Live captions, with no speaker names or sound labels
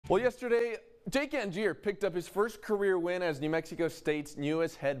Well, yesterday, Jake Angier picked up his first career win as New Mexico State's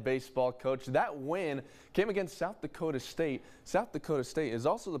newest head baseball coach. That win came against South Dakota State. South Dakota State is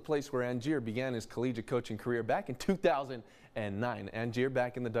also the place where Angier began his collegiate coaching career back in 2009. Angier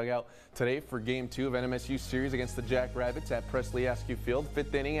back in the dugout today for Game 2 of NMSU series against the Jackrabbits at Presley Askew Field.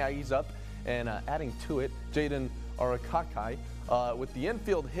 Fifth inning, Aggies up, and adding to it, Jaden Arakakai with the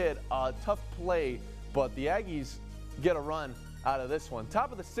infield hit. Tough play, but the Aggies get a run out of this one.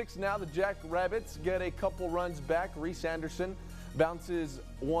 Top of the sixth now, the Jackrabbits get a couple runs back. Reese Anderson bounces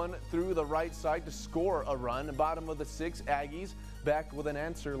one through the right side to score a run. Bottom of the sixth, Aggies back with an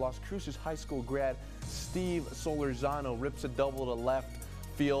answer. Las Cruces High School grad Steve Solorzano rips a double to left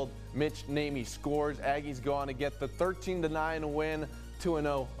field. Mitch Namey scores. Aggies go on to get the 13-9 win,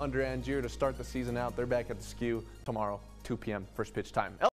 2-0 under Angier to start the season out. They're back at the SKU tomorrow, 2 p.m. first pitch time.